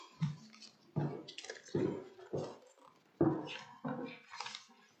Turn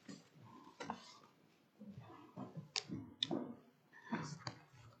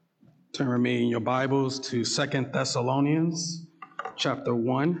with me in your Bibles to 2 Thessalonians chapter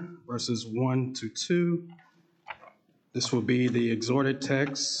 1, verses 1 to 2. This will be the exhorted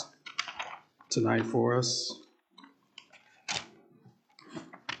text tonight for us.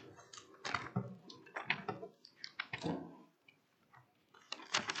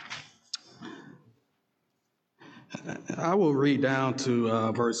 I will read down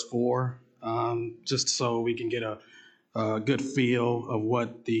to verse 4, just so we can get a good feel of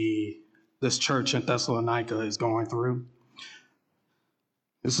what this church in Thessalonica is going through.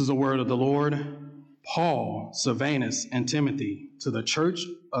 This is the word of the Lord. Paul, Silvanus, and Timothy, to the church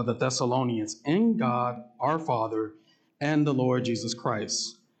of the Thessalonians in God our Father and the Lord Jesus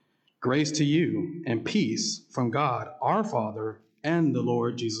Christ. Grace to you and peace from God our Father and the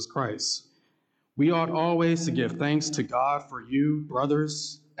Lord Jesus Christ. We ought always to give thanks to God for you,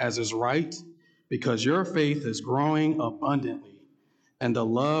 brothers, as is right, because your faith is growing abundantly, and the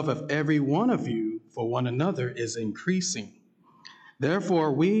love of every one of you for one another is increasing.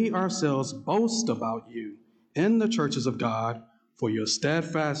 Therefore, we ourselves boast about you in the churches of God for your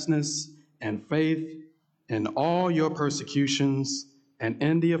steadfastness and faith in all your persecutions and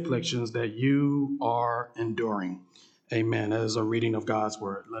in the afflictions that you are enduring. Amen. That is a reading of God's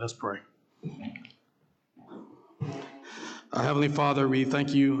word. Let us pray. Heavenly Father, we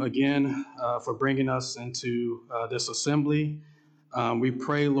thank you again for bringing us into this assembly. We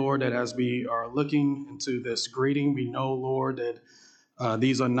pray, Lord, that as we are looking into this greeting, we know, Lord, that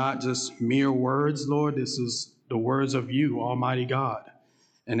these are not just mere words, Lord. This is the words of you, Almighty God.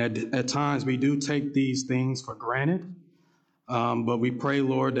 And at times we do take these things for granted. But we pray,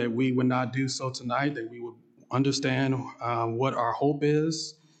 Lord, that we would not do so tonight, that we would understand what our hope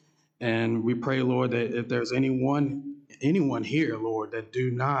is. And we pray, Lord, that if there's anyone here, Lord, that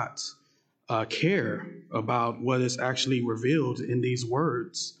do not care about what is actually revealed in these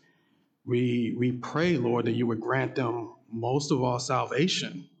words, we pray, Lord, that you would grant them most of all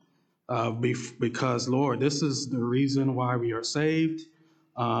salvation, because, Lord, this is the reason why we are saved.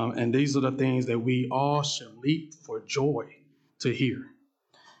 And these are the things that we all should leap for joy to hear.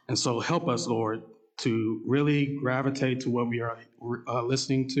 And so help us, Lord, to really gravitate to what we are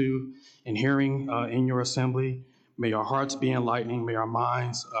listening to and hearing in your assembly. May our hearts be enlightening. May our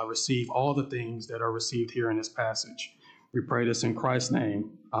minds receive all the things that are received here in this passage. We pray this in Christ's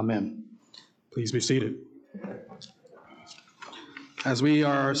name. Amen. Please be seated. As we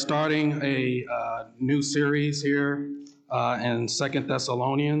are starting a new series here in 2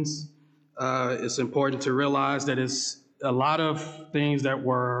 Thessalonians, it's important to realize that it's a lot of things that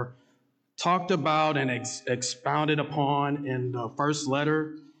were talked about and expounded upon in the first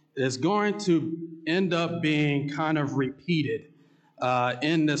letter is going to end up being kind of repeated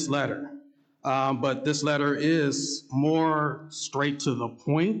in this letter. But this letter is more straight to the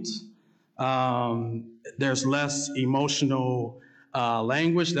point. There's less emotional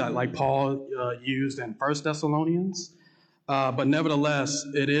language that like Paul used in 1 Thessalonians. But nevertheless,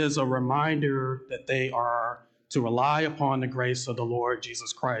 it is a reminder that they are to rely upon the grace of the Lord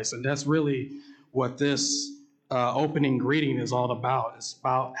Jesus Christ. And that's really what this opening greeting is all about. It's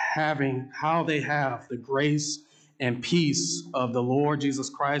about how they have the grace and peace of the Lord Jesus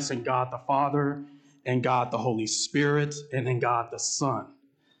Christ and God the Father and God the Holy Spirit and in God the Son.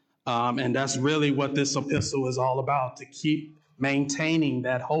 And that's really what this epistle is all about, to keep maintaining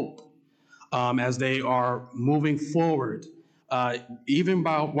that hope as they are moving forward. Even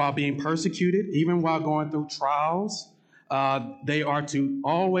while being persecuted, even while going through trials, they are to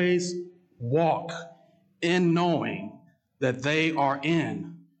always walk in knowing that they are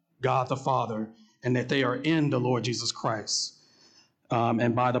in God the Father and that they are in the Lord Jesus Christ.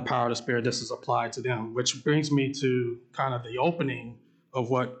 And by the power of the Spirit, this is applied to them, which brings me to kind of the opening of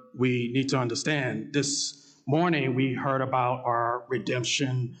what we need to understand. This morning, we heard about our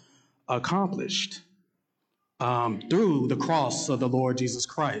redemption accomplished. Through the cross of the Lord Jesus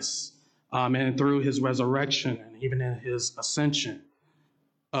Christ, and through his resurrection and even in his ascension.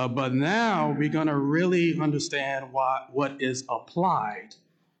 But now we're going to really understand what is applied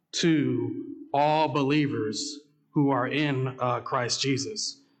to all believers who are in Christ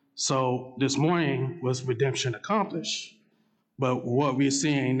Jesus. So this morning was redemption accomplished. But what we're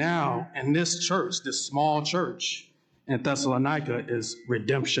seeing now in this church, this small church in Thessalonica, is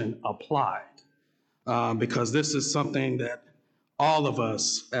redemption applied. Because this is something that all of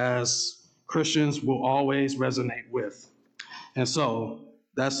us as Christians will always resonate with. And so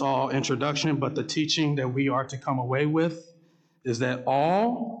that's all introduction, but the teaching that we are to come away with is that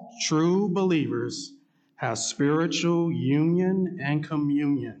all true believers have spiritual union and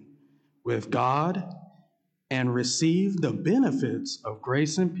communion with God and receive the benefits of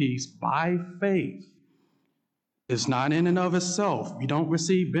grace and peace by faith. It's not in and of itself. We don't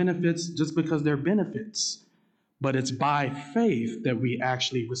receive benefits just because they're benefits, but it's by faith that we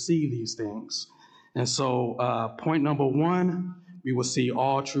actually receive these things. And so point number one, we will see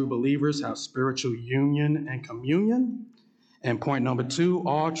all true believers have spiritual union and communion. And point number two,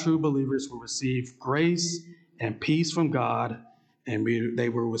 all true believers will receive grace and peace from God, and they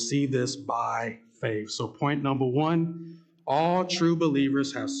will receive this by faith. So point number one, all true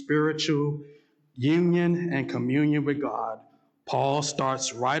believers have spiritual union and communion with God. Paul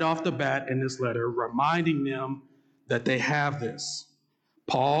starts right off the bat in this letter, reminding them that they have this.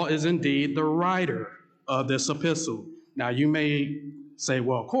 Paul is indeed the writer of this epistle. Now, you may say,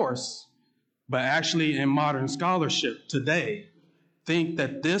 well, of course, but actually in modern scholarship today, think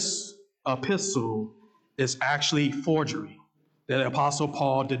that this epistle is actually forgery, that the Apostle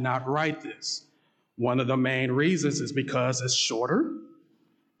Paul did not write this. One of the main reasons is because it's shorter,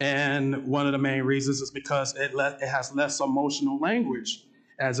 and one of the main reasons is because it has less emotional language,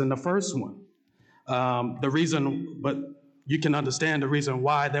 as in the first one. But you can understand the reason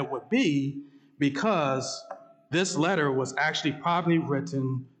why that would be, because this letter was actually probably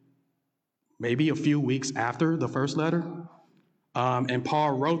written maybe a few weeks after the first letter. And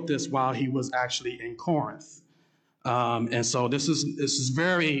Paul wrote this while he was actually in Corinth. And so this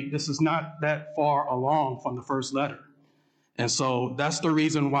is not that far along from the first letter. And so that's the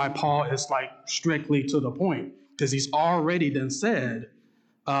reason why Paul is like strictly to the point, because he's already then said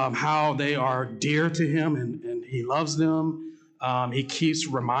how they are dear to him and he loves them. He keeps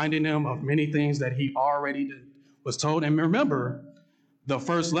reminding them of many things that he already was told. And remember, the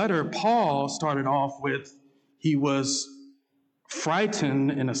first letter, Paul started off with, he was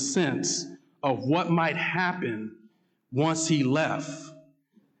frightened in a sense of what might happen once he left.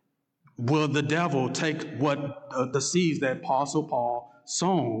 Will the devil take what the seeds that Apostle Paul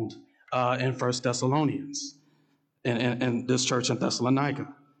sown in 1 Thessalonians and this church in Thessalonica?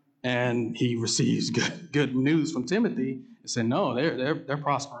 And he receives good news from Timothy and said, no, they're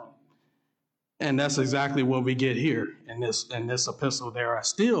prospering. And that's exactly what we get here in this epistle. They are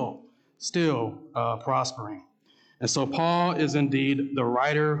still prospering. And so Paul is indeed the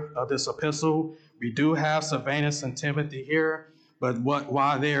writer of this epistle. We do have Silvanus and Timothy here, but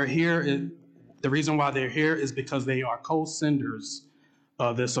why they're here, the reason why they're here is because they are co-senders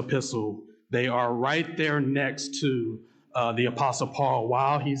of this epistle. They are right there next to the Apostle Paul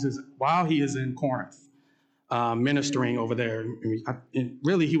while he is in Corinth, ministering over there.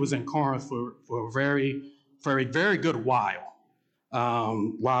 Really, he was in Corinth for a very, very, very good while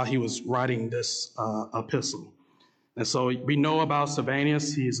he was writing this epistle. And so we know about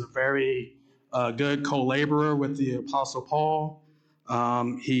Silvanus. He's a very good co-laborer with the Apostle Paul.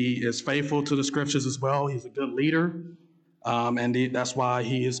 He is faithful to the scriptures as well. He's a good leader. And that's why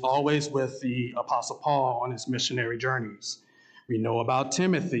he is always with the Apostle Paul on his missionary journeys. We know about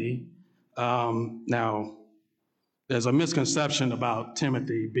Timothy. Now, there's a misconception about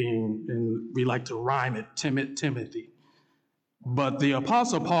Timothy being, and we like to rhyme it, Timothy. But the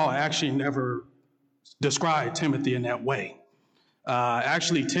Apostle Paul actually never described Timothy in that way.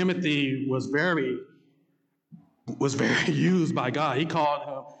 Actually, Timothy was very used by God. He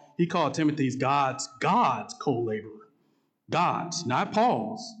called Timothy's God's co-laborer. God's, not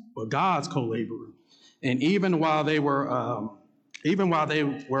Paul's, but God's co-laborer. And even while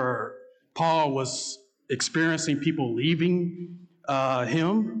Paul was experiencing people leaving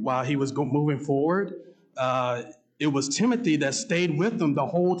him while he was moving forward, it was Timothy that stayed with them the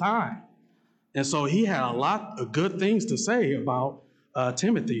whole time. And so he had a lot of good things to say about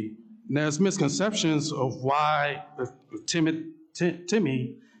Timothy. And there's misconceptions of why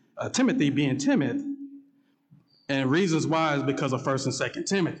Timothy being timid, and reasons why is because of 1st and 2nd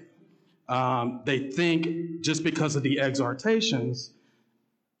Timothy. They think just because of the exhortations,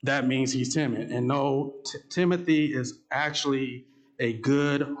 that means he's timid. And no, Timothy is actually a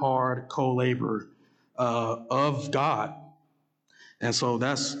good, hard co-laborer of God. And so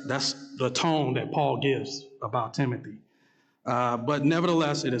that's the tone that Paul gives about Timothy. But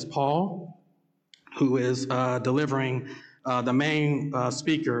nevertheless, it is Paul who is delivering the main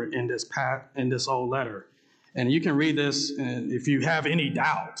speaker in this whole letter. And you can read this, and if you have any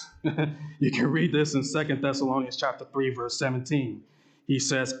doubt, you can read this in 2 Thessalonians chapter 3, verse 17. He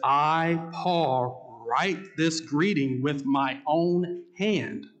says, I, Paul, write this greeting with my own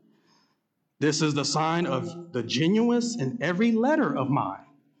hand. This is the sign of the genuineness in every letter of mine.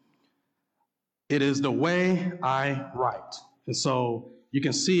 It is the way I write. And so You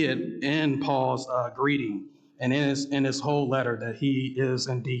can see it in Paul's greeting and in his whole letter that he is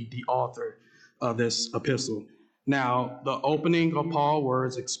indeed the author of this epistle. Now, the opening of Paul's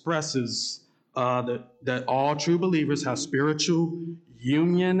words expresses that all true believers have spiritual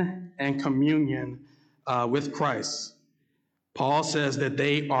union and communion with Christ. Paul says that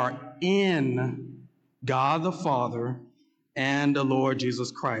they are in God the Father and the Lord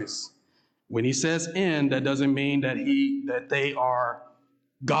Jesus Christ. When he says in, that doesn't mean that they are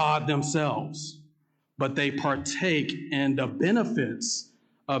God themselves, but they partake in the benefits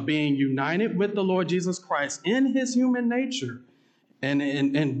of being united with the Lord Jesus Christ in his human nature.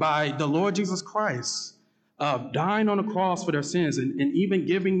 And by the Lord Jesus Christ dying on the cross for their sins and even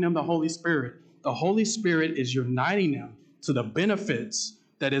giving them the Holy Spirit. The Holy Spirit is uniting them to the benefits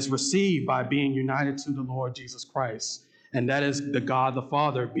that is received by being united to the Lord Jesus Christ. And that is the God the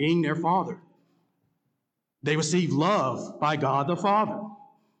Father being their Father. They receive love by God the Father.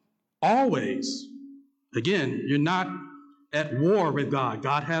 Always. Again, you're not at war with God.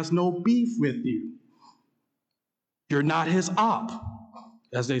 God has no beef with you. You're not his op,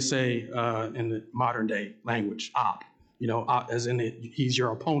 as they say in the modern day language, op. As in he's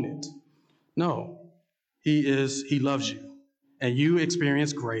your opponent. No, he loves you. And you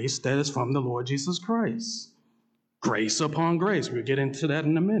experience grace that is from the Lord Jesus Christ. Grace upon grace. We'll get into that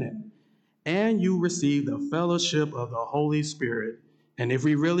in a minute. And you receive the fellowship of the Holy Spirit. And if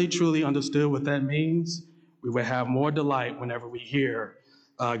we really truly understood what that means, we would have more delight whenever we hear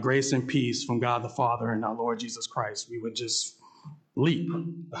grace and peace from God the Father and our Lord Jesus Christ. We would just leap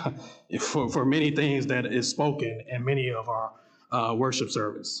for many things that is spoken in many of our worship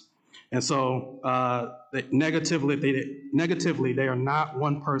service. And so negatively, they are not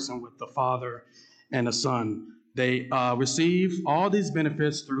one person with the Father and the Son. They receive all these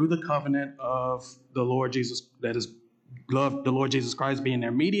benefits through the covenant of the Lord Jesus, that is love, the Lord Jesus Christ being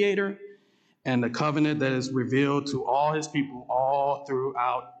their mediator, and the covenant that is revealed to all his people all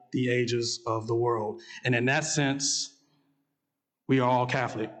throughout the ages of the world. And in that sense, we are all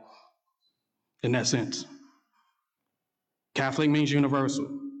Catholic. In that sense, Catholic means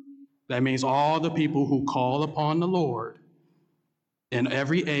universal. That means all the people who call upon the Lord in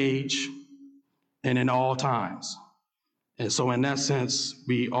every age and in all times. And so in that sense,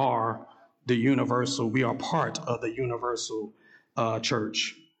 we are we are part of the universal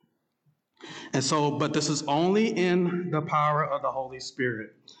church. And so, but this is only in the power of the Holy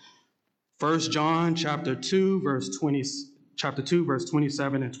Spirit. 1 John chapter 2, verse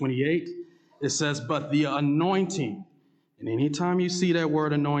 27 and 28, it says, but the anointing, and anytime you see that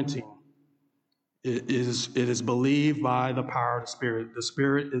word anointing, it is believed by the power of the Spirit. The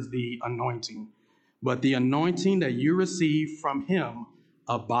Spirit is the anointing. But the anointing that you receive from him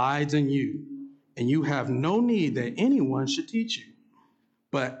abides in you, and you have no need that anyone should teach you.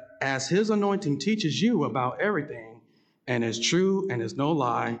 But as his anointing teaches you about everything, and is true and is no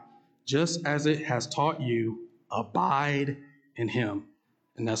lie, just as it has taught you, abide in him.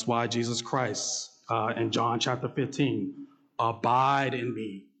 And that's why Jesus Christ, in John chapter 15, abide in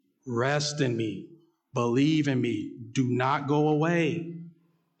me, rest in me, believe in me, do not go away.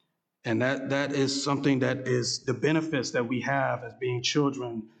 And that is something that is the benefits that we have as being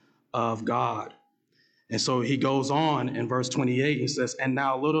children of God. And so he goes on in verse 28, he says, and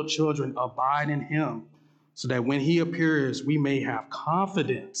now little children, abide in him, so that when he appears, we may have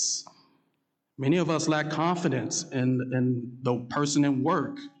confidence. Many of us lack confidence in the person and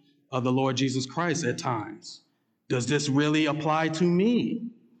work of the Lord Jesus Christ at times. Does this really apply to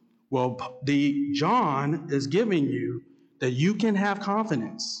me? Well, John is giving you that you can have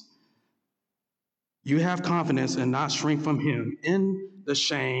confidence. You have confidence and not shrink from him in the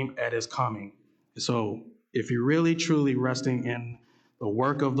shame at his coming. So if you're really truly resting in the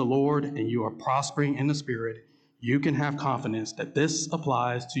work of the Lord and you are prospering in the Spirit, you can have confidence that this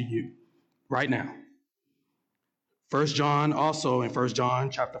applies to you right now. 1 John also in 1 John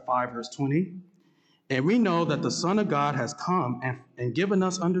chapter 5, verse 20, and we know that the Son of God has come and given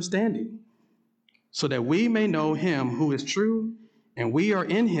us understanding, so that we may know him who is true, and we are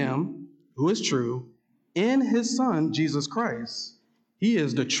in him who is true, in his Son, Jesus Christ. He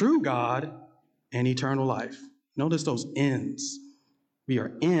is the true God and eternal life. Notice those ends. We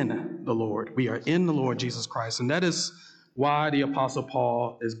are in the Lord. We are in the Lord Jesus Christ. And that is why the Apostle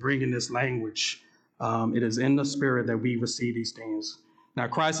Paul is bringing this language. It is in the Spirit that we receive these things. Now,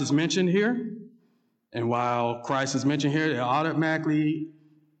 Christ is mentioned here. And while Christ is mentioned here, it automatically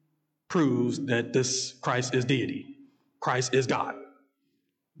proves that this Christ is deity. Christ is God.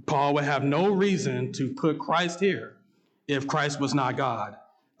 Paul would have no reason to put Christ here if Christ was not God,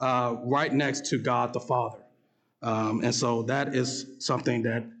 right next to God the Father. And so that is something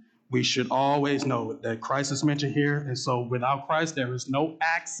that we should always know, that Christ is mentioned here. And so without Christ, there is no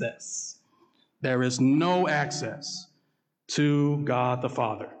access. There is no access to God the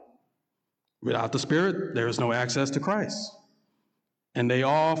Father. Without the Spirit, there is no access to Christ. And they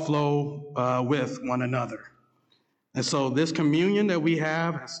all flow with one another. And so this communion that we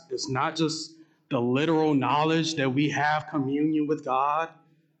have is not just the literal knowledge that we have communion with God,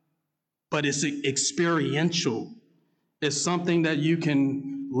 but it's experiential. It's something that you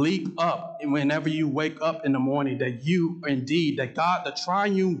can leap up whenever you wake up in the morning, that God, the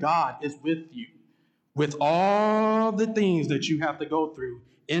triune God, is with you, with all the things that you have to go through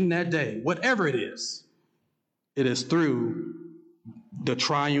in that day, whatever it is through the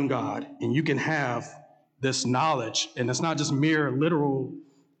triune God. And you can have this knowledge, and it's not just mere literal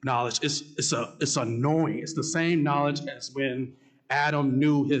knowledge. It's a knowing. It's the same knowledge as when Adam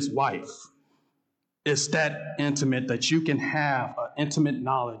knew his wife. It's that intimate that you can have an intimate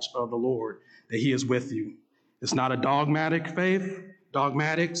knowledge of the Lord, that he is with you. It's not a dogmatic faith,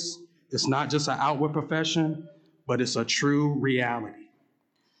 dogmatics. It's not just an outward profession, but it's a true reality.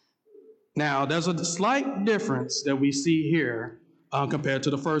 Now, there's a slight difference that we see here compared to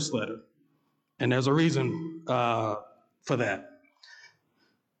the first letter. And there's a reason for that.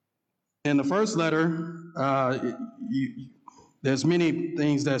 In the first letter, there's many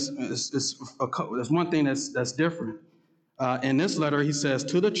things there's one thing that's different. In this letter, he says,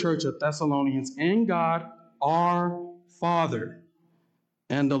 to the church of Thessalonians, in God our Father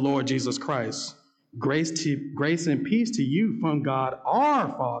and the Lord Jesus Christ, grace and peace to you from God our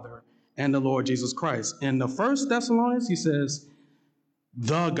Father and the Lord Jesus Christ. In the first Thessalonians, he says,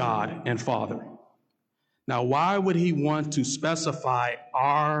 the God and Father. Now, why would he want to specify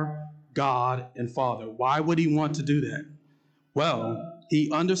our God and Father? Why would he want to do that? Well, he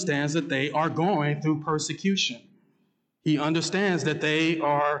understands that they are going through persecution. He understands that they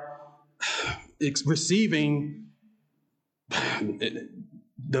are receiving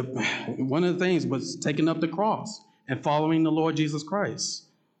one of the things was taking up the cross and following the Lord Jesus Christ.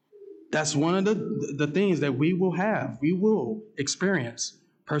 That's one of the things that we will have. We will experience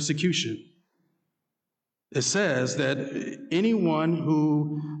persecution. It says that anyone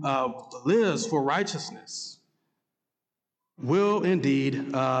who lives for righteousness will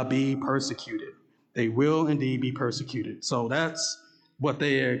indeed be persecuted. They will indeed be persecuted. So that's what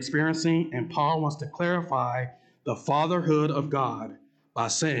they are experiencing. And Paul wants to clarify the fatherhood of God by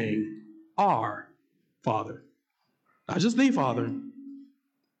saying, our Father. Not just the Father,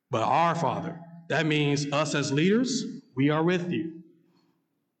 but our Father. That means us as leaders, we are with you.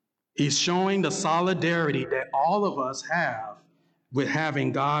 He's showing the solidarity that all of us have with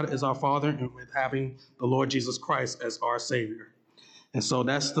having God as our Father and with having the Lord Jesus Christ as our Savior. And so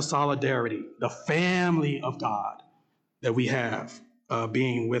that's the solidarity, the family of God that we have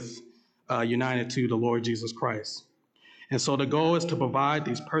being united to the Lord Jesus Christ. And so the goal is to provide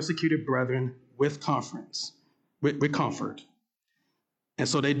these persecuted brethren with comfort. And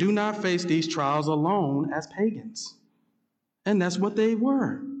so they do not face these trials alone as pagans. And that's what they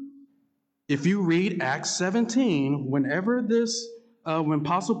were. If you read Acts 17, when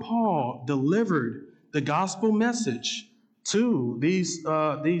Apostle Paul delivered the gospel message to these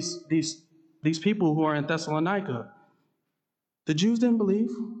people who are in Thessalonica, the Jews didn't believe,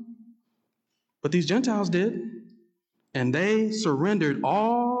 but these Gentiles did. And they surrendered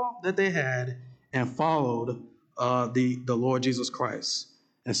all that they had and followed the Lord Jesus Christ.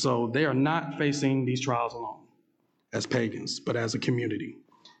 And so they are not facing these trials alone as pagans, but as a community.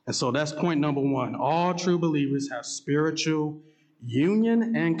 And so that's point number one. All true believers have spiritual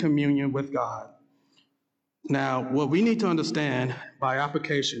union and communion with God. Now, what we need to understand by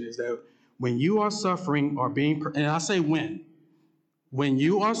application is that when you are suffering or and I say when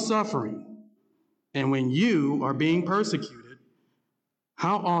you are suffering and when you are being persecuted,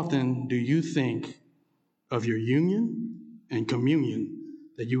 how often do you think of your union and communion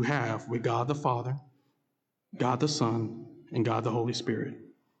that you have with God the Father, God the Son, and God the Holy Spirit?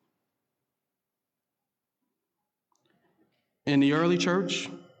 In the early church,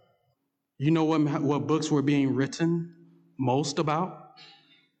 you know what books were being written most about?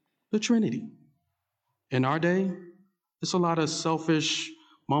 The Trinity. In our day, it's a lot of selfish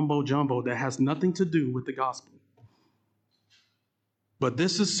mumbo jumbo that has nothing to do with the gospel. But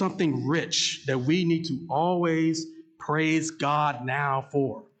this is something rich that we need to always praise God now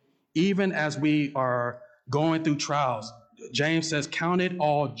for. Even as we are going through trials, James says, count it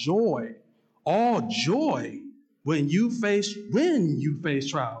all joy when you face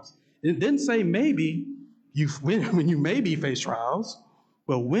trials. It didn't say maybe when you maybe face trials,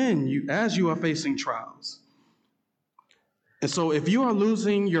 but as you are facing trials. And so if you are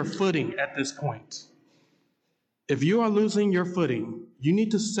losing your footing at this point, if you are losing your footing, you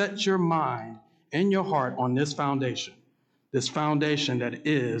need to set your mind and your heart on this foundation that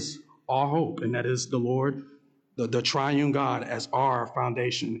is our hope, and that is the Lord, the triune God as our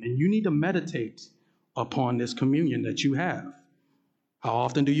foundation. And you need to meditate upon this communion that you have. How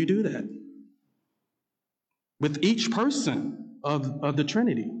often do you do that? With each person of the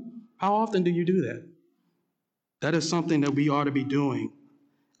Trinity. How often do you do that? That is something that we ought to be doing,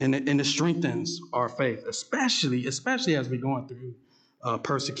 and it strengthens our faith, especially as we're going through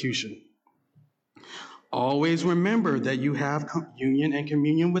persecution. Always remember that you have union and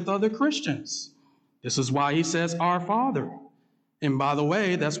communion with other Christians. This is why he says, our Father. And by the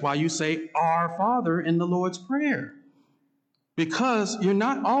way, that's why you say, our Father in the Lord's Prayer. Because you're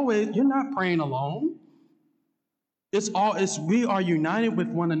not praying alone. We are united with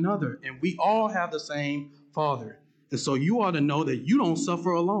one another, and we all have the same Father. And so you ought to know that you don't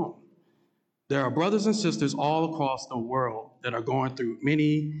suffer alone. There are brothers and sisters all across the world that are going through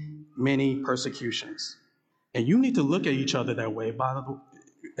many, many persecutions. And you need to look at each other that way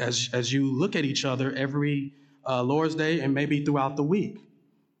as you look at each other every Lord's Day and maybe throughout the week.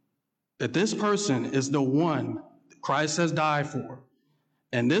 That this person is the one Christ has died for.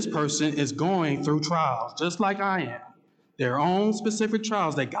 And this person is going through trials, just like I am. Their own specific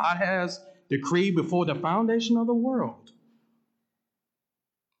trials that God has decreed before the foundation of the world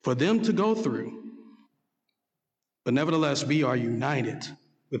for them to go through. But nevertheless, we are united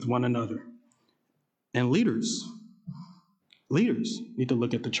with one another. And leaders need to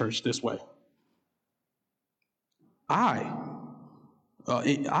look at the church this way. I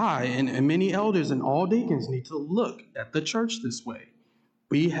and many elders and all deacons need to look at the church this way.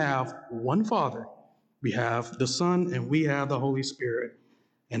 We have one Father, we have the Son, and we have the Holy Spirit.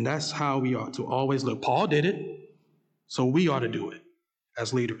 And that's how we ought to always look. Paul did it, so we ought to do it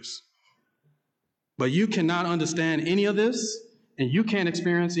as leaders. But you cannot understand any of this, and you can't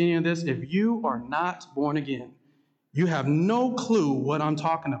experience any of this if you are not born again. You have no clue what I'm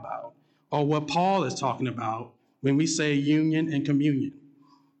talking about or what Paul is talking about when we say union and communion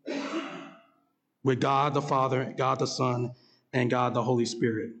with God the Father, God the Son, and God the Holy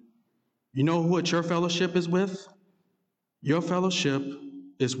Spirit. You know what your fellowship is with? Your fellowship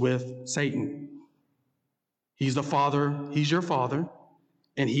is with Satan. He's the father, he's your father,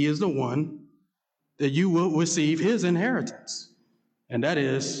 and he is the one that you will receive his inheritance. And that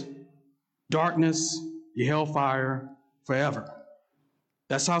is darkness, the hellfire forever.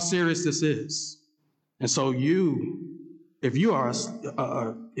 That's how serious this is. And so if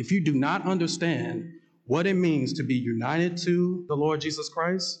you do not understand what it means to be united to the Lord Jesus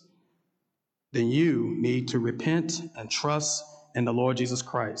Christ, then you need to repent and trust in the Lord Jesus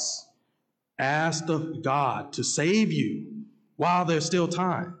Christ. Ask of God to save you while there's still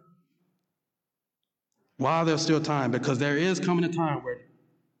time. While there's still time, because there is coming a time where,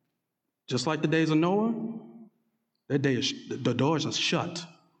 just like the days of Noah, the doors are shut.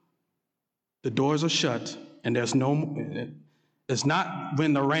 The doors are shut, and it's not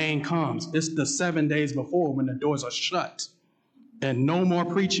when the rain comes. It's the 7 days before when the doors are shut, and no more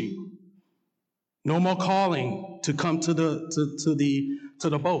preaching, no more calling to come to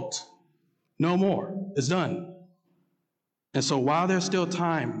the boat. No more. It's done. And so while there's still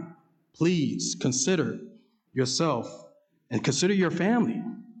time, please consider yourself and consider your family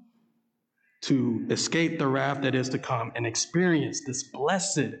to escape the wrath that is to come and experience this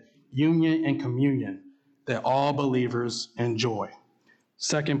blessed union and communion that all believers enjoy.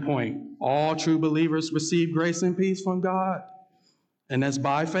 Second point, all true believers receive grace and peace from God, and that's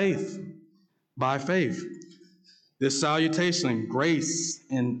by faith. By faith. This salutation, grace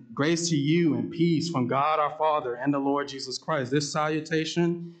to you and peace from God our Father and the Lord Jesus Christ. This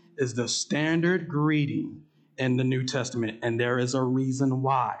salutation is the standard greeting in the New Testament, and there is a reason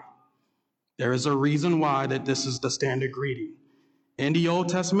why. There is a reason why that this is the standard greeting. In the Old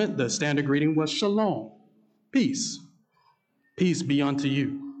Testament, the standard greeting was shalom, peace. Peace be unto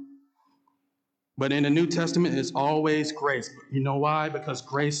you. But in the New Testament, it's always grace. You know why? Because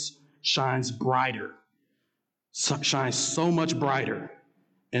grace shines brighter. Shines so much brighter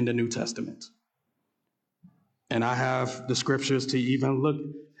in the New Testament. And I have the scriptures to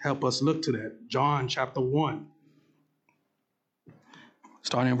even help us look to that. John chapter 1,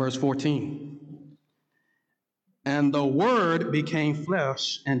 starting in verse 14. And the Word became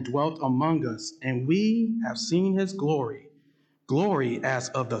flesh and dwelt among us, and we have seen his glory, glory as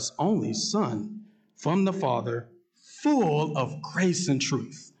of the only Son from the Father, full of grace and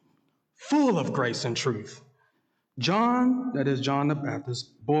truth. Full of grace and truth. John, that is John the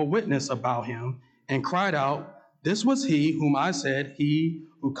Baptist, bore witness about him and cried out, This was he whom I said, he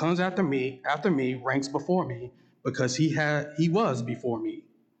who comes after me ranks before me, because he was before me.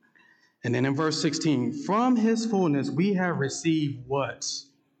 And then in verse 16, from his fullness we have received what?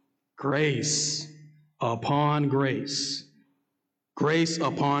 Grace upon grace. Grace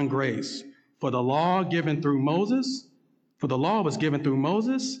upon grace. For the law was given through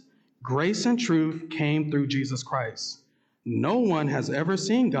Moses, grace and truth came through Jesus Christ. No one has ever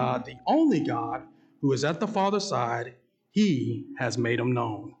seen God, the only God who is at the Father's side. He has made him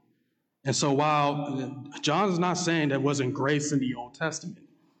known. And so while John is not saying there wasn't grace in the Old Testament,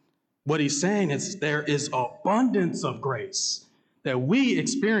 what he's saying is there is abundance of grace that we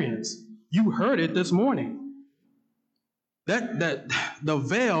experience. You heard it this morning. That the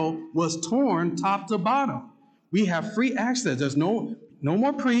veil was torn top to bottom. We have free access. There's no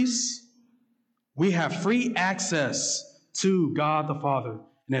more priests. We have free access to God the Father.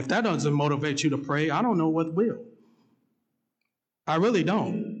 And if that doesn't motivate you to pray, I don't know what will. I really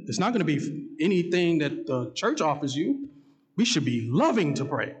don't. It's not going to be anything that the church offers you. We should be loving to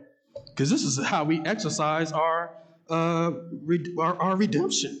pray, because this is how we exercise our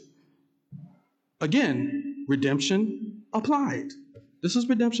redemption. Again, redemption applied. This is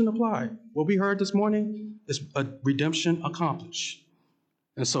redemption applied. What we heard this morning is a redemption accomplished.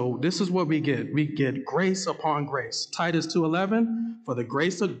 And so this is what we get. We get grace upon grace. Titus 2:11, for the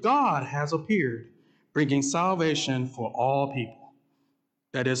grace of God has appeared, bringing salvation for all people.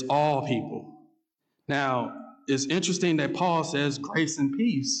 That is, all people. Now, it's interesting that Paul says grace and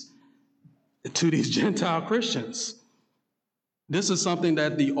peace to these Gentile Christians. This is something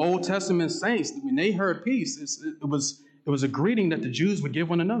that the Old Testament saints, when they heard peace, it was a greeting that the Jews would give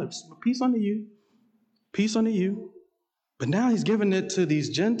one another. Peace unto you. Peace unto you. But now he's giving it to these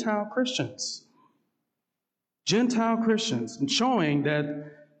Gentile Christians. Gentile Christians, and showing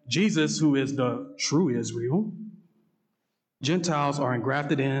that Jesus, who is the true Israel, Gentiles are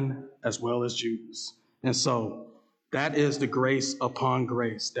engrafted in as well as Jews. And so that is the grace upon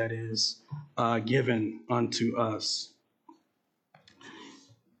grace that is given unto us.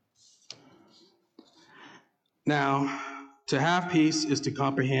 Now, to have peace is to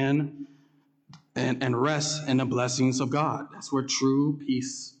comprehend and rest in the blessings of God. That's what true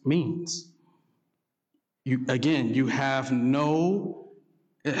peace means. You have no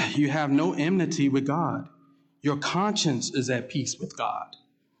enmity with God. Your conscience is at peace with God.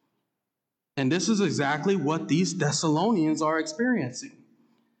 And this is exactly what these Thessalonians are experiencing.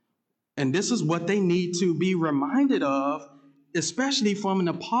 And this is what they need to be reminded of, especially from an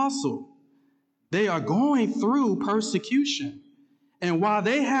apostle. They are going through persecution. And while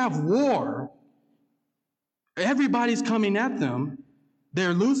they have war, everybody's coming at them.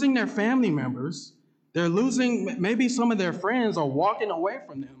 They're losing their family members. They're losing, maybe some of their friends are walking away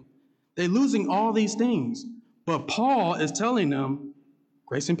from them. They're losing all these things. But Paul is telling them,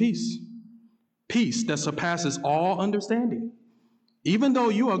 grace and peace. Peace that surpasses all understanding. Even though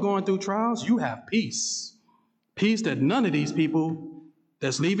you are going through trials, you have peace. Peace that none of these people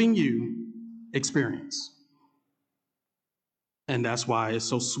that's leaving you experience. And that's why it's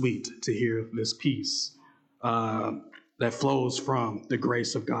so sweet to hear this peace that flows from the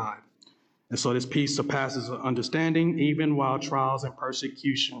grace of God. And so this peace surpasses understanding, even while trials and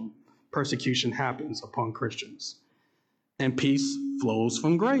persecution happens upon Christians. And peace flows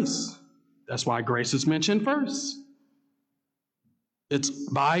from grace. That's why grace is mentioned first. It's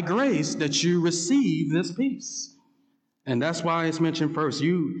by grace that you receive this peace. And that's why it's mentioned first.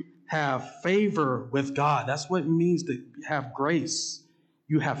 You have favor with God. That's what it means to have grace.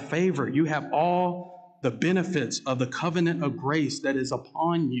 You have favor. You have all the benefits of the covenant of grace that is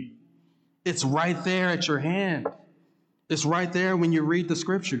upon you. It's right there at your hand. It's right there when you read the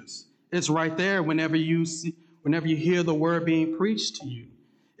scriptures. It's right there whenever you hear the word being preached to you.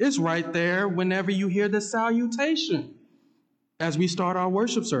 It's right there whenever you hear the salutation as we start our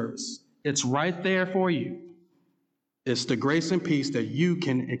worship service. It's right there for you. It's the grace and peace that you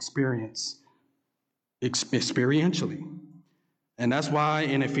can experience experientially. And that's why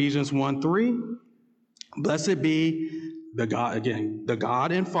in Ephesians 1:3, blessed be the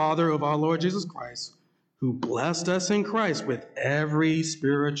God and Father of our Lord Jesus Christ, who blessed us in Christ with every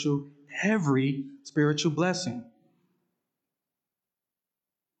spiritual blessing.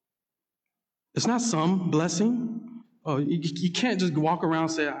 It's not some blessing. Oh, you can't just walk around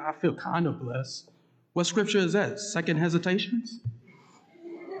and say, I feel kind of blessed. What scripture is that? Second Hesitations?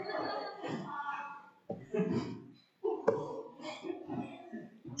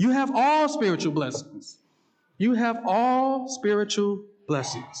 You have all spiritual blessings. You have all spiritual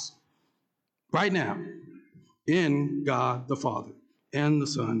blessings right now in God the Father and the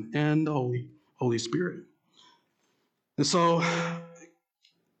Son and the Holy Spirit. And so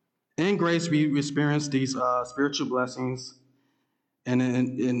in grace, we experience these spiritual blessings.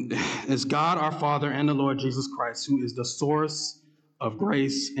 And it's God our Father and the Lord Jesus Christ who is the source of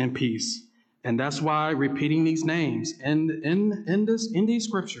grace and peace. And that's why repeating these names in these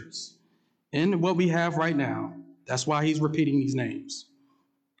scriptures, in what we have right now, that's why he's repeating these names,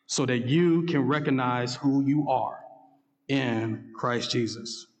 so that you can recognize who you are in Christ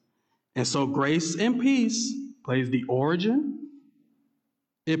Jesus. And so grace and peace plays the origin.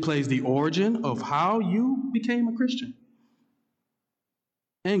 It plays the origin of how you became a Christian.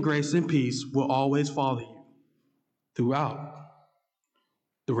 And grace and peace will always follow you throughout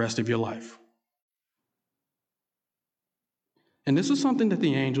the rest of your life. And this is something that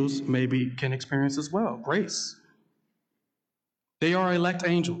the angels maybe can experience as well, grace. They are elect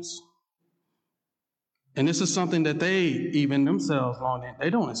angels. And this is something that they even themselves long in. They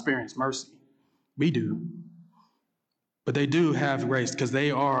don't experience mercy. We do. But they do have grace because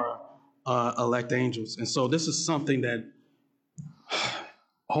they are elect angels. And so this is something that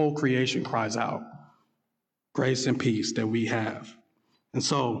whole creation cries out. Grace and peace that we have. And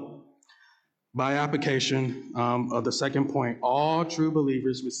so, by application of the second point, all true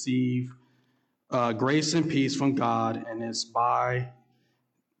believers receive grace and peace from God, and it's by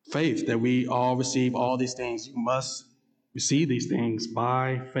faith that we all receive all these things. You must receive these things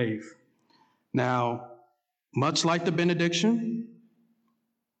by faith. Now, much like the benediction,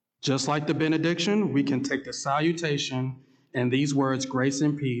 just like the benediction, we can take the salutation and these words, grace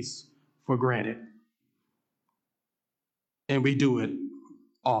and peace, for granted. And we do it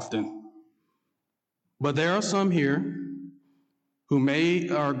often. But there are some here who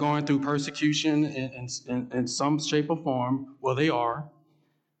are going through persecution in some shape or form. Well, they are.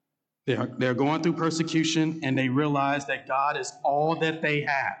 They're going through persecution, and they realize that God is all that they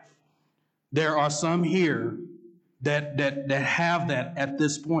have. There are some here that have that at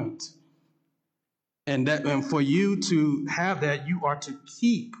this point. And for you to have that, you are to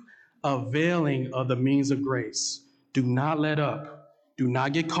keep availing of the means of grace. Do not let up. Do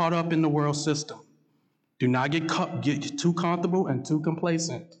not get caught up in the world system. Do not get too comfortable and too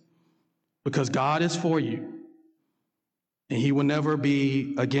complacent, because God is for you and he will never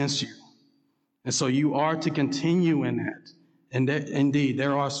be against you. And so you are to continue in that. And indeed,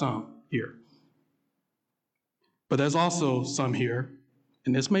 there are some here. But there's also some here,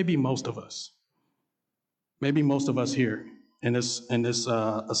 and this may be most of us. Maybe most of us here in this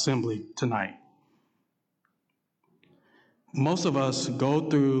assembly tonight. Most of us go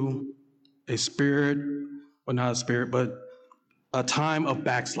through a time of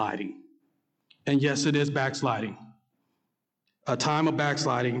backsliding. And yes, it is backsliding. A time of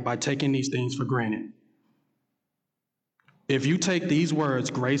backsliding by taking these things for granted. If you take these words,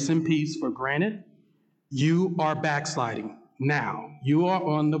 grace and peace, for granted, you are backsliding. Now, you are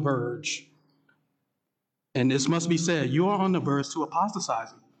on the verge, and this must be said, you are on the verge to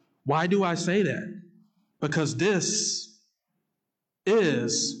apostatizing. Why do I say that? Because this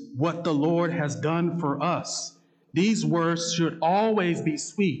is what the Lord has done for us. These words should always be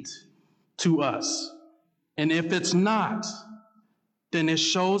sweet to us. And if it's not, then it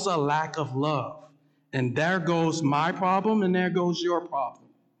shows a lack of love. And there goes my problem, and there goes your problem.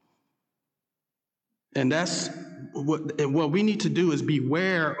 And that's what we need to do, is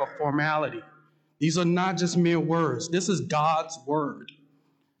beware of formality. These are not just mere words. This is God's word.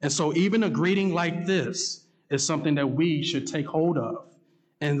 And so even a greeting like this is something that we should take hold of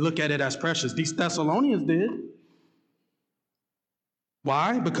and look at it as precious. These Thessalonians did.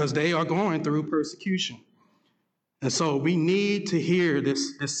 Why? Because they are going through persecution. And so we need to hear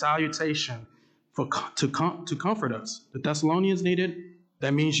this salutation to comfort us. The Thessalonians need it.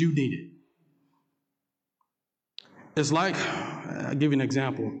 That means you need it. It's like, I'll give you an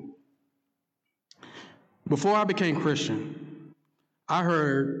example. Before I became Christian, I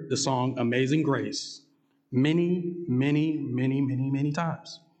heard the song Amazing Grace many, many, many, many, many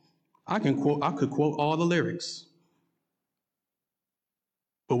times. I could quote all the lyrics.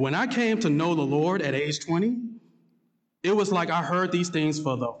 But when I came to know the Lord at age 20, it was like I heard these things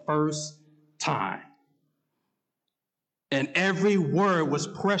for the first time. And every word was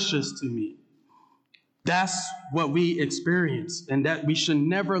precious to me. That's what we experience, and that we should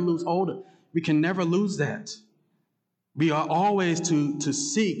never lose hold of. We can never lose that. We are always to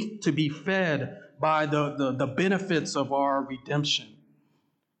seek to be fed by the benefits of our redemption.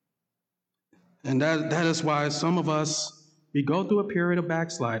 And that is why some of us, we go through a period of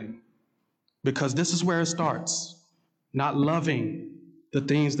backsliding, because this is where it starts, not loving the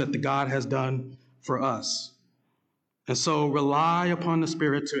things that the God has done for us. And so rely upon the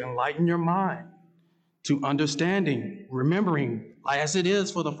Spirit to enlighten your mind, to understanding, remembering, as it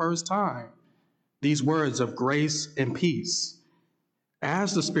is for the first time, these words of grace and peace.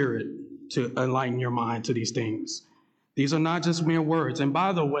 Ask the Spirit to enlighten your mind to these things. These are not just mere words. And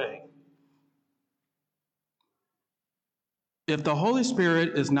by the way, if the Holy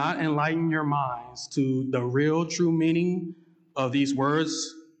Spirit is not enlightening your minds to the real true meaning of these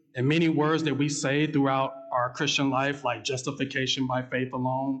words, and many words that we say throughout our Christian life, like justification by faith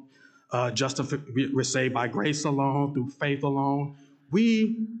alone, we're saved by grace alone, through faith alone,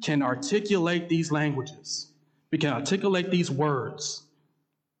 we can articulate these languages. We can articulate these words.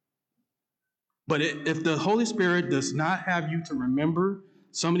 But if the Holy Spirit does not have you to remember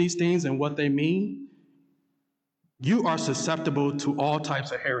some of these things and what they mean, you are susceptible to all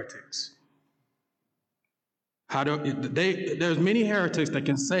types of heretics. There's many heretics that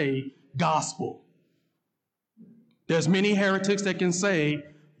can say gospel. There's many heretics that can say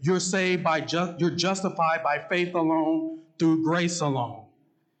you're saved you're justified by faith alone, through grace alone.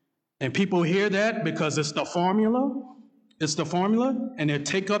 And people hear that because it's the formula. It's the formula, and they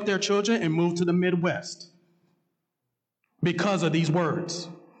take up their children and move to the Midwest because of these words,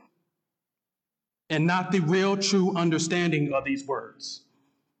 and not the real true understanding of these words.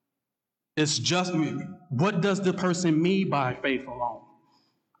 It's just, what does the person mean by faith alone?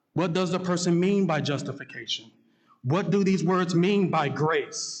 What does the person mean by justification? What do these words mean by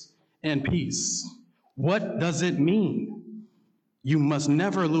grace and peace? What does it mean? You must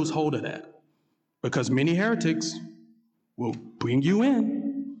never lose hold of that, because many heretics will bring you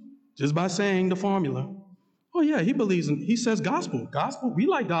in just by saying the formula. Oh yeah, he says gospel. Gospel, we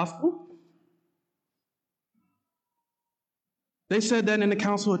like gospel. They said that in the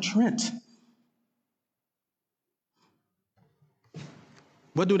Council of Trent.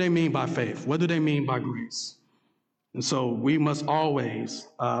 What do they mean by faith? What do they mean by grace? And so we must always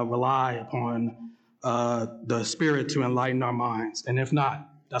rely upon the Spirit to enlighten our minds. And if not,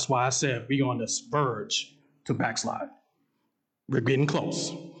 that's why I said we're on this verge to backslide. We're getting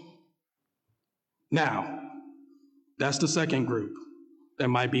close. Now, that's the second group that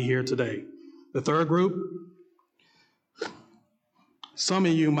might be here today. The third group, some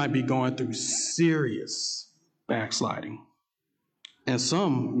of you might be going through serious backsliding. And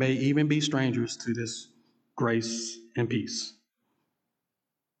some may even be strangers to this grace and peace.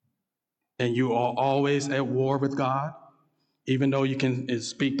 And you are always at war with God, even though you can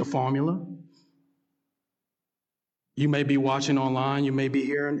speak the formula. You may be watching online, you may be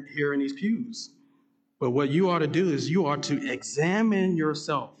here in these pews. But what you ought to do is you ought to examine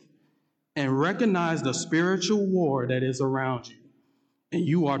yourself and recognize the spiritual war that is around you. And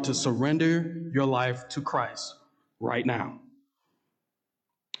you are to surrender your life to Christ right now.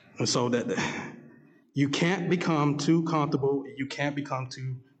 And so that you can't become too comfortable, you can't become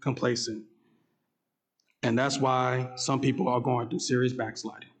too complacent. And that's why some people are going through serious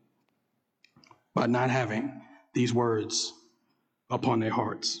backsliding, by not having these words upon their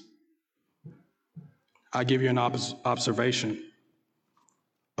hearts. I give you an observation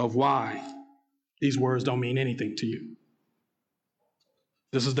of why these words don't mean anything to you.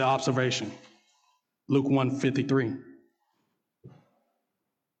 This is the observation. Luke 1:53.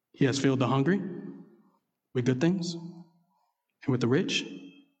 He has filled the hungry with good things, and with the rich,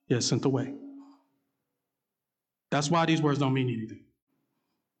 he has sent away. That's why these words don't mean anything.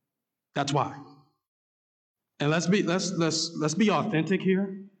 That's why. And let's be authentic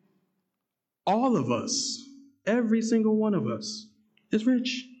here. All of us, every single one of us, is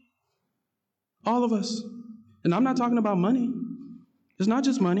rich. All of us. And I'm not talking about money. It's not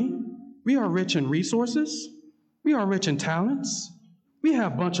just money. We are rich in resources. We are rich in talents. We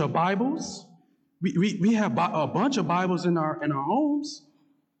have a bunch of Bibles. We have a bunch of Bibles in our homes.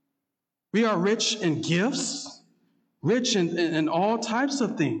 We are rich in gifts, rich in all types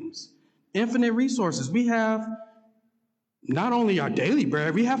of things, infinite resources. We have not only our daily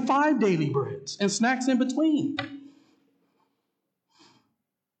bread, we have 5 daily breads and snacks in between.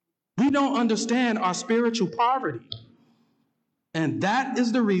 We don't understand our spiritual poverty. And that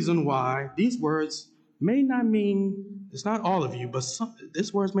is the reason why these words may not mean, it's not all of you, but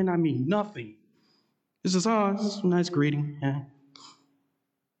these words may not mean nothing. This is a nice greeting. Yeah.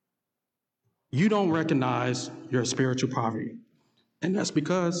 You don't recognize your spiritual poverty. And that's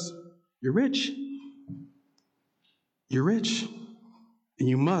because you're rich. You're rich. And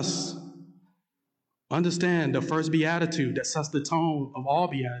you must understand the first beatitude that sets the tone of all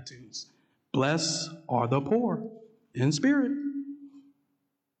beatitudes. Blessed are the poor in spirit,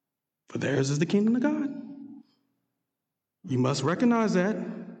 for theirs is the kingdom of God. You must recognize that.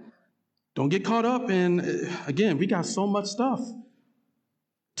 Don't get caught up in, again, we got so much stuff.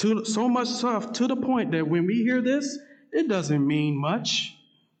 So much stuff to the point that when we hear this, it doesn't mean much.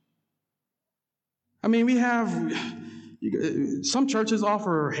 I mean, we have some churches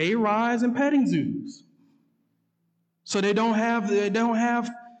offer hay rides and petting zoos, so they don't have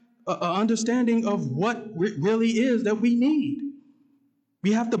a understanding of what it really is that we need.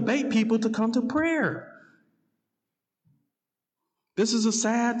 We have to bait people to come to prayer. This is a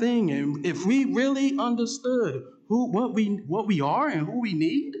sad thing, and if we really understood what we are and who we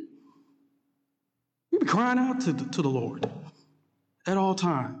need, we'd be crying out to the Lord at all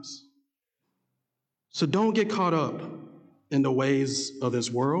times. So don't get caught up in the ways of this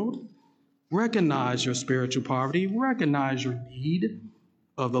world. Recognize your spiritual poverty. Recognize your need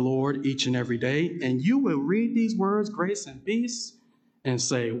of the Lord each and every day. And you will read these words, grace and peace, and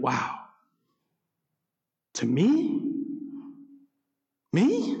say, wow, to me?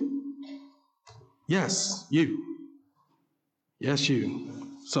 Me? Yes, you. Yes, you.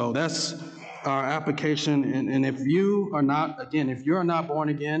 So that's our application. And if you are not, again, if you're not born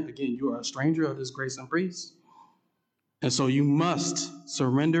again, you are a stranger of this grace and peace. And so you must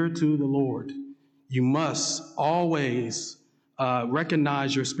surrender to the Lord. You must always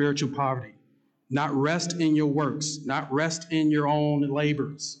recognize your spiritual poverty, not rest in your works, not rest in your own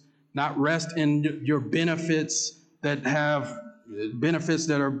labors, not rest in your benefits that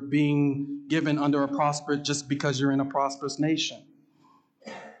are being given under a prosperous, just because you're in a prosperous nation.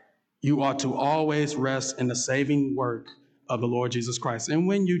 You ought to always rest in the saving work of the Lord Jesus Christ. And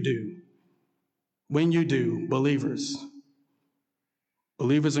when you do, believers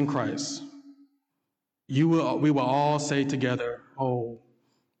in Christ, we will all say together, oh,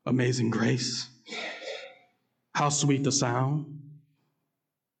 amazing grace, how sweet the sound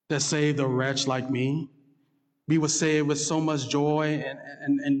that saved a wretch like me. We will say it with so much joy,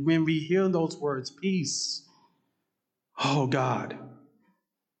 and when we hear those words, peace, oh God,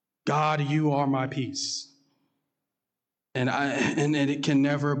 you are my peace, and it can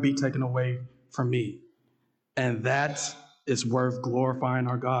never be taken away from me, and that is worth glorifying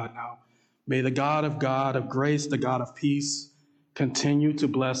our God. Now, may the God of grace, the God of peace, continue to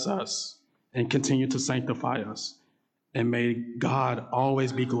bless us and continue to sanctify us. And may God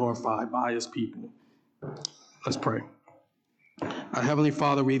always be glorified by his people. Let's pray. Our Heavenly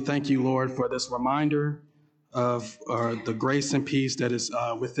Father, we thank you, Lord, for this reminder of the grace and peace that is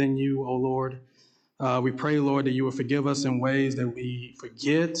within you, O Lord. We pray, Lord, that you will forgive us in ways that we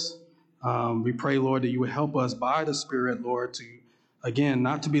forget. We pray, Lord, that you would help us by the Spirit, Lord, to, again,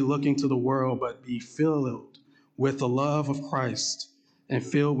 not to be looking to the world, but be filled with the love of Christ and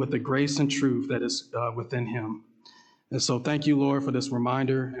filled with the grace and truth that is within him. And so thank you, Lord, for this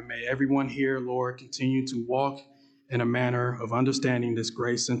reminder. And may everyone here, Lord, continue to walk in a manner of understanding this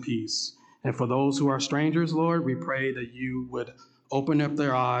grace and peace. And for those who are strangers, Lord, we pray that you would open up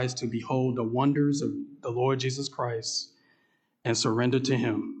their eyes to behold the wonders of the Lord Jesus Christ and surrender to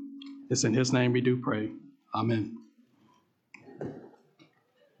him. It's in his name we do pray. Amen.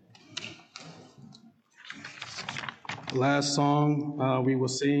 The last song we will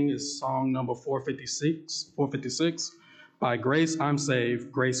sing is song number 456, By Grace I'm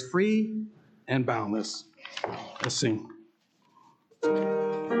Saved, Grace Free and Boundless. Let's sing.